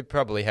 but it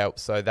probably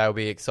helps. So they'll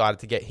be excited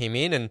to get him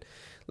in. And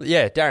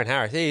yeah, Darren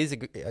Harris, he is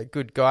a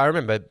good guy. I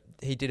remember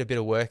he did a bit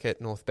of work at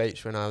North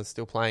Beach when I was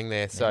still playing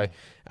there. So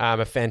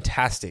a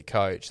fantastic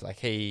coach. Like,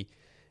 he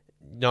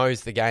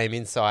knows the game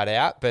inside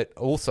out, but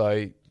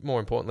also, more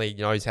importantly,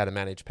 knows how to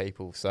manage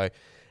people. So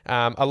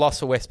a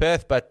loss for West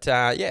Perth, but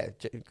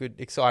good,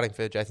 exciting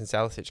for Jason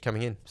Salicic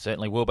coming in.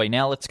 Certainly will be.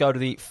 Now let's go to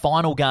the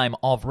final game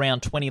of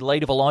round 20,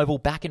 Leederville Oval.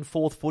 Back and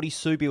forth footy.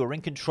 Subi were in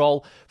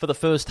control for the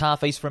first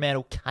half. East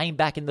Fremantle came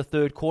back in the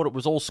third quarter. It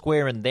was all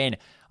square, and then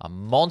a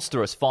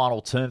monstrous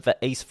final turn for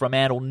East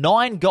Fremantle.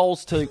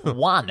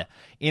 9-1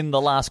 in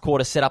the last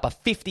quarter, set up a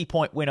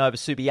 50-point win over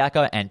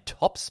Subiaco and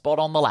top spot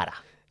on the ladder.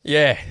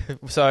 Yeah,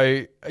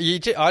 so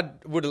I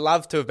would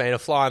love to have been a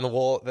fly on the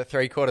wall at the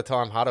three-quarter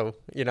time huddle.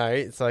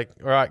 It's like,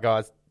 all right,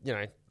 guys,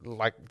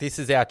 this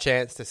is our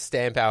chance to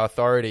stamp our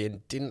authority,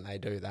 and didn't they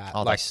do that?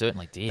 Oh, they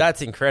certainly did.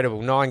 That's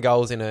incredible. 9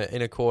 goals in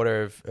a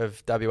quarter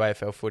of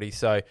WAFL footy.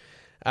 So,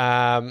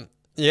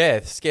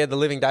 scared the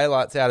living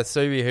daylights out of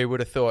Subi, who would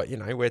have thought,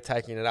 we're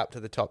taking it up to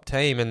the top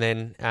team, and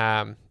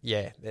then,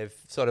 they've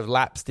sort of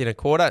lapsed in a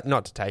quarter.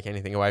 Not to take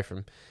anything away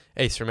from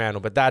East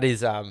Fremantle, but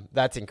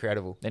that's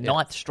incredible. Their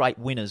ninth straight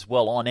win as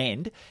well on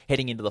end,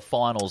 heading into the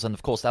finals, and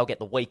of course they'll get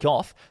the week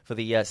off for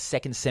the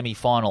second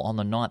semi-final on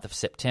the 9th of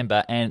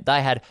September, and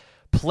they had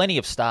plenty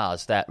of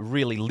stars that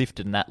really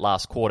lifted in that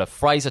last quarter.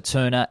 Fraser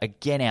Turner,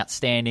 again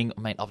outstanding.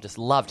 I mean, I've just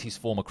loved his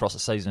form across the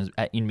season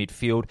in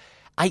midfield.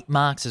 8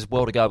 marks as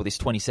well to go with his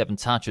 27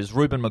 touches.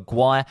 Ruben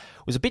Maguire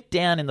was a bit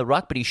down in the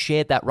ruck, but he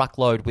shared that ruck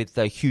load with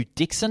Hugh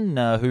Dixon,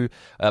 who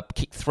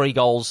kicked 3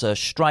 goals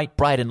straight.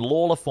 Braden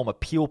Lawler, former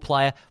Peel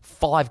player,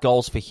 5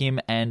 goals for him.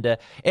 And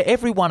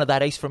every one of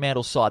that East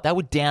Fremantle side, they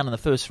were down in the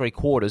first 3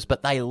 quarters,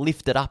 but they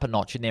lifted up a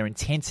notch in their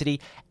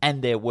intensity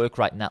and their work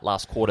rate in that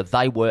last quarter.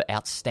 They were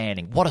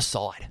outstanding. What a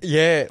side.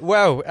 Yeah,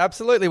 well,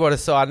 absolutely what a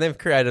side. And they've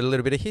created a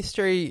little bit of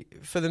history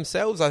for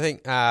themselves, I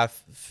think,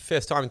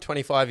 first time in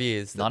 25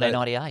 years.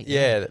 1998.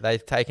 Yeah, that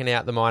they've taken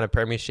out the minor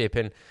premiership,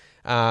 and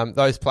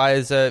those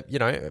players are,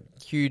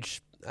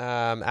 huge,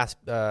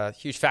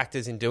 huge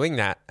factors in doing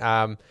that.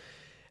 And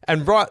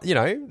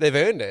they've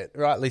earned it,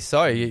 rightly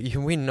so.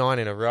 You win 9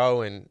 in a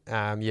row, and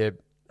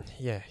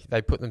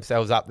they put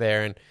themselves up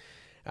there.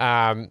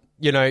 And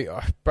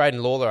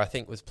Braden Lawler, I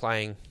think, was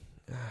playing.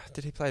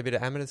 Did he play a bit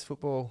of amateurs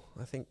football?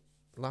 I think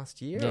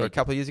last year or a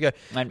couple of years ago,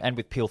 and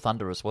with Peel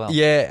Thunder as well.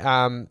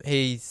 Yeah,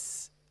 he's.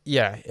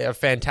 Yeah, a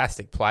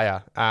fantastic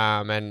player,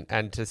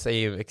 and to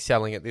see him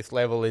excelling at this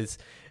level is,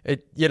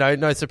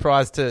 no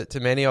surprise to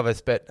many of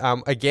us. But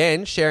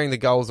again, sharing the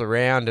goals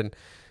around, and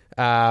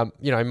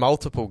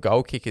multiple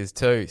goal kickers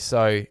too.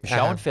 So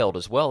Schoenfeld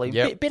as well.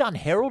 A bit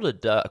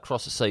unheralded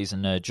across the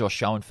season, Josh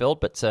Schoenfeld,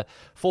 but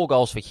 4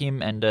 goals for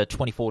him and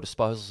 24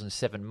 disposals and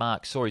 7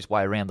 marks. Saw his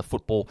way around the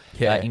football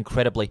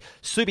incredibly.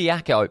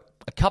 Subiaco,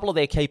 a couple of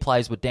their key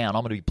players were down.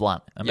 I'm going to be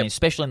blunt. I mean,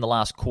 especially in the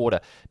last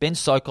quarter. Ben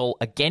Sokol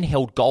again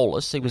held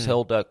goalless. He was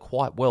held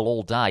quite well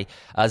all day.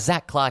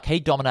 Zach Clark, he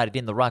dominated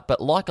in the ruck,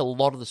 but like a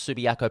lot of the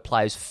Subiaco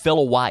players, fell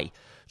away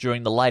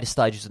during the later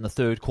stages in the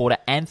third quarter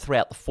and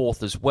throughout the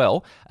fourth as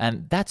well.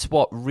 And that's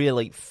what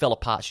really fell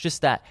apart. It's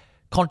just that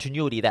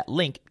continuity, that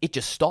link, it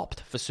just stopped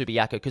for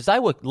Subiaco because they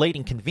were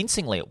leading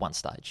convincingly at one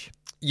stage.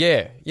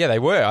 Yeah, they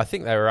were. I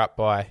think they were up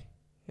by...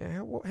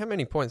 how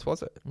many points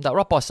was it? They were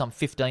up by some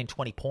 15,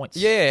 20 points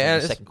in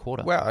the second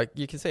quarter. Well,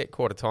 you can see at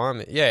quarter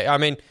time. Yeah, I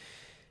mean,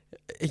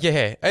 is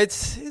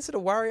it a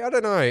worry? I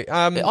don't know.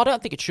 I don't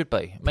think it should be.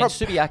 I mean,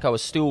 Subiaco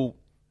is still,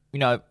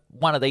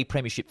 one of the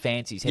premiership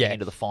fancies heading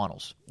into the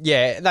finals.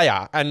 Yeah, they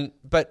are.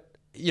 But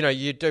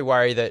you do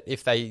worry that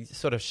if they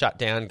sort of shut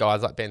down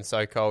guys like Ben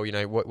Sokol,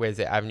 where's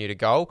their avenue to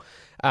goal?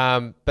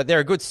 But they're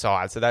a good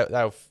side, so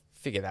they'll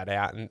figure that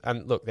out.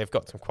 And look, they've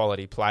got some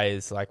quality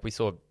players. Like we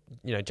saw,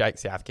 Jake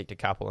South kicked a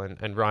couple,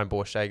 and Ryan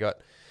Bourget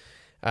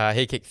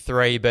he kicked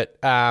 3. But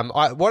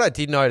what I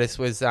did notice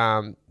was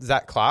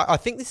Zach Clark. I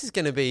think this is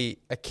going to be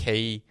a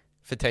key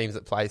for teams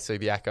that play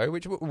Subiaco,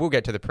 which we'll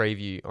get to the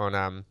preview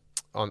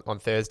on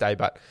Thursday.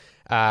 But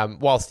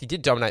whilst he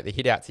did dominate the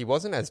hitouts, he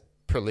wasn't as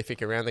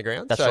prolific around the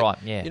ground. That's right,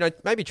 yeah. You know,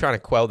 maybe trying to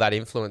quell that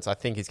influence, I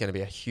think, is going to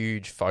be a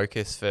huge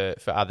focus for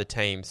other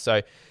teams.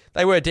 So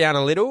they were down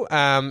a little.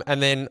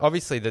 And then,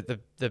 obviously,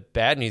 the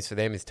bad news for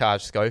them is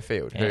Taj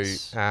Schofield,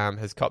 Yes. who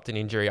has copped an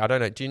injury. I don't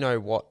know. Do you know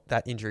what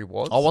that injury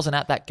was? I wasn't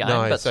at that game,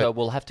 No, but so-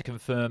 we'll have to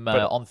confirm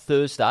on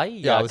Thursday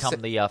Yeah, come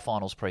the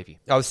finals preview.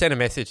 I was sent a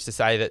message to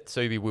say that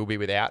Subi will be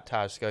without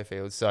Taj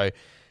Schofield. So,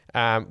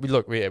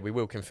 we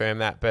will confirm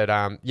that.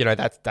 But, you know,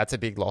 that's a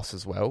big loss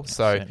as well.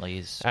 So, Certainly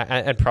is.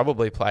 and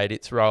probably played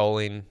its role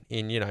in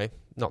you know,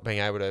 not being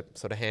able to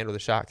sort of handle the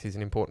Sharks. He's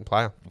an important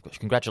player.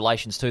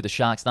 Congratulations to the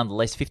Sharks,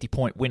 nonetheless,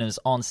 50-point winners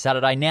on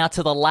Saturday. Now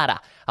to the ladder.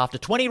 After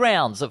 20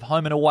 rounds of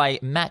home and away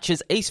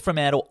matches, East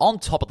Fremantle on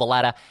top of the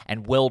ladder,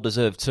 and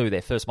well-deserved too.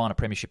 Their first minor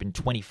premiership in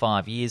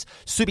 25 years.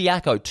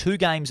 Subiaco, 2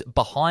 games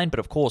behind, but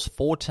of course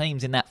 4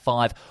 teams in that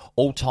 5,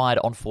 all tied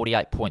on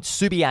 48 points.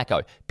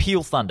 Subiaco,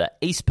 Peel Thunder,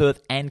 East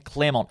Perth and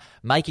Claremont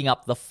making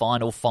up the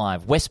final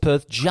 5. West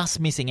Perth just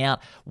missing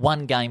out,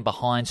 1 game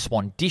behind.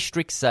 Swan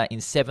Districts in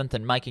 7th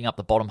and making up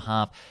the bottom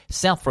half.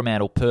 South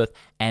Fremantle, Perth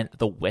and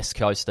the West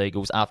Coast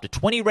Eagles. After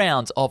 20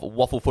 rounds of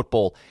waffle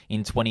football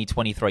in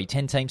 2023,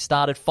 10 teams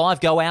started,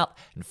 5 go out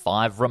and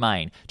 5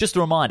 remain. Just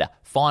a reminder,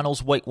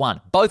 finals week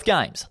 1, both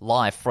games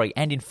live, free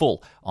and in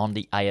full on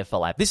the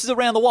AFL app. This is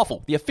Around the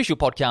Waffle, the official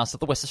podcast of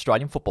the West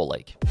Australian Football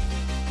League.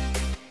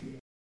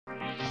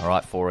 All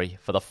right, Forey,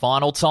 for the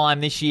final time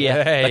this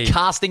year, Hey. the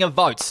casting of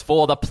votes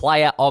for the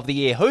Player of the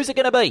Year. Who's it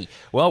going to be?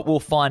 Well, we'll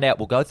find out.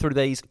 We'll go through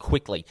these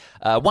quickly.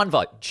 1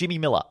 vote, Jimmy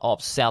Miller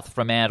of South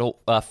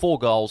Fremantle. 4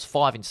 goals,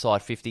 5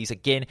 inside 50s.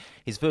 Again,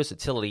 his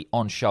versatility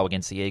on show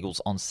against the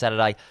Eagles on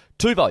Saturday.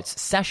 2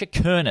 votes, Sasha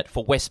Kernett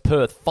for West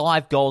Perth,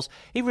 5 goals.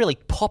 He really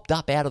popped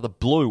up out of the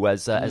blue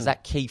as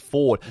that key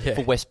forward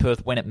for West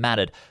Perth when it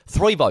mattered.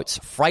 3 votes,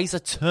 Fraser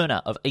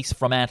Turner of East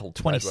Fremantle,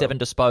 27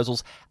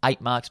 disposals, 8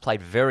 marks,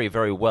 played very,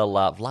 very well.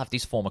 Loved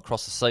his form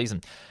across the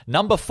season.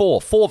 Number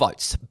 4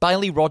 votes,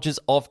 Bailey Rogers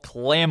of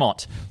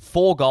Claremont,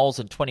 4 goals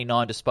and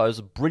 29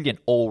 disposals, brilliant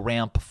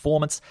all-round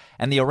performance.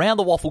 And the Around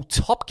the Waffle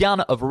top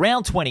gunner of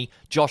round 20,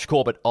 Josh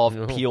Corbett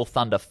of Peel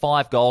Thunder,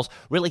 5 goals,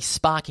 really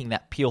sparking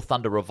that Peel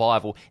Thunder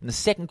revival in the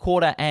second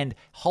quarter and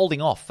holding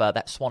off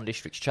that Swan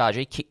District's charge.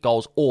 He kicked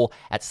goals all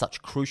at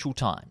such crucial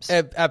times.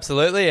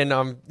 Absolutely, and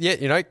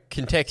you know,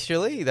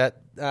 contextually that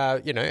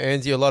you know,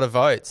 earns you a lot of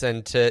votes,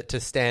 and to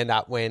stand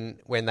up when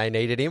they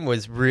needed him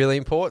was really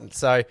important.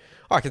 So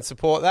I can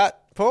support that,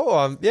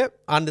 Paul.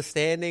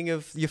 Understanding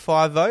of your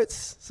 5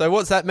 votes. So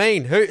what's that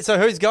mean? Who's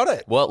got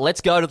it? Well,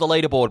 let's go to the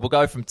leaderboard. We'll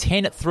go from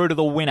 10 through to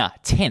the winner.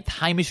 10th,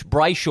 Hamish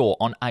Brayshaw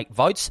on 8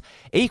 votes.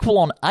 Equal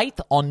on 8th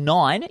on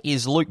 9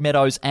 is Luke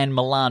Meadows and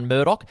Milan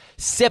Murdoch.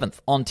 7th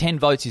on 10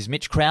 votes is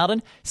Mitch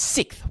Crowden.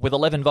 6th with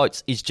 11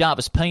 votes is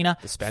Jarvis Pina.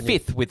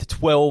 5th with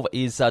 12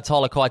 is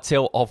Tyler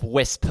Keitel of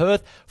West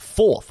Perth.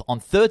 4th on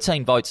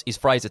 13 votes is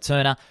Fraser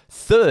Turner.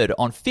 3rd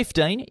on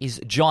 15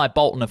 is Jai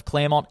Bolton of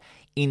Claremont.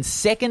 In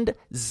 2nd,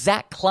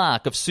 Zach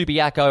Clark of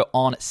Subiaco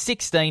on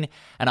 16.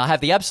 And I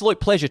have the absolute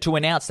pleasure to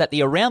announce that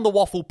the Around the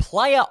Waffle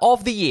Player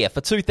of the Year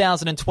for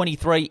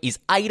 2023 is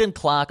Aidan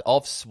Clark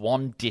of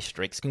Swan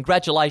Districts.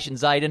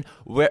 Congratulations, Aidan.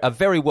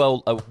 Very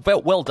well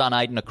done,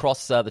 Aidan,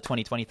 across the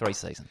 2023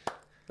 season.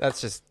 That's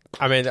just,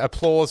 I mean,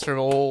 applause from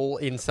all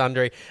in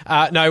sundry.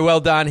 No, well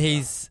done.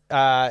 He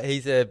had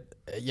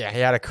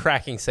a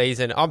cracking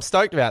season. I'm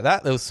stoked about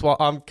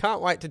that.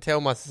 Can't wait to tell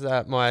my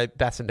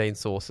Bassendean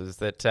sources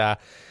that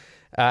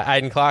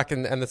Aidan Clark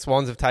and the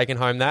Swans have taken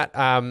home that.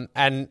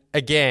 And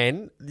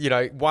again, you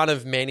know, one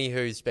of many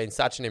who's been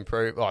such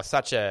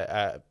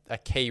a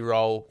key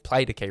role,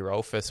 played a key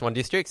role for Swan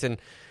Districts, and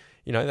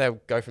you know, they'll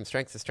go from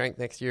strength to strength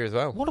next year as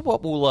well. I wonder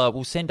what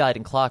we'll send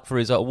Aidan Clark for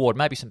his award.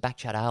 Maybe some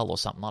backchat ale or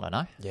something. I don't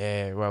know.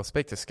 Yeah, well,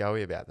 speak to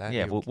Scully about that.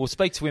 Yeah, we'll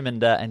speak to him and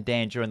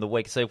Dan during the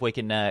week, see if we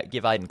can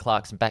give Aidan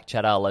Clark some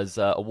backchat ale as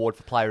award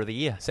for Player of the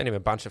Year. Send him a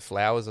bunch of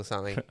flowers or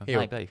something.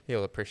 Maybe.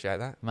 He'll appreciate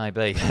that.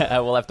 Maybe.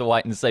 We'll have to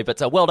wait and see.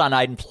 But well done,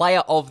 Aidan. Player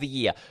of the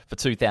Year for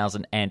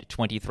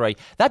 2023.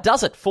 That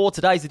does it for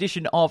today's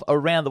edition of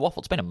Around the Waffle.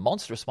 It's been a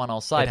monstrous one,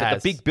 I'll say. It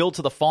has. The big build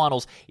to the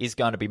finals is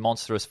going to be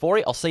monstrous for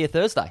you. I'll see you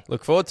Thursday.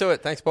 Look forward to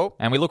it. Thanks, Paul.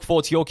 And we look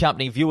forward to your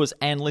company, viewers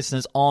and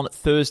listeners, on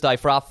Thursday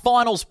for our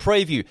finals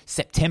preview.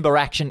 September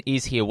action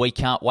is here. We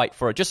can't wait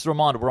for it. Just a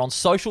reminder, we're on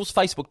socials,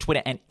 Facebook,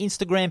 Twitter and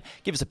Instagram.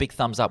 Give us a big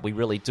thumbs up. We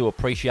really do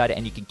appreciate it.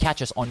 And you can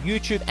catch us on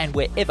YouTube and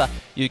wherever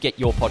you get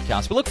your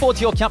podcasts. We look forward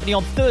to your company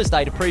on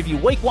Thursday to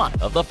preview week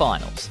 1 of the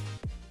finals.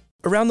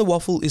 Around the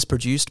Waffle is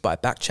produced by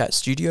Backchat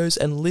Studios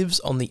and lives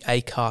on the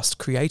Acast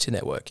Creator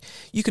Network.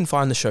 You can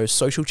find the show's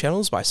social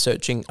channels by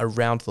searching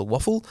Around the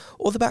Waffle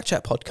or the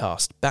Backchat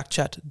podcast,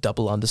 Backchat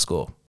 _.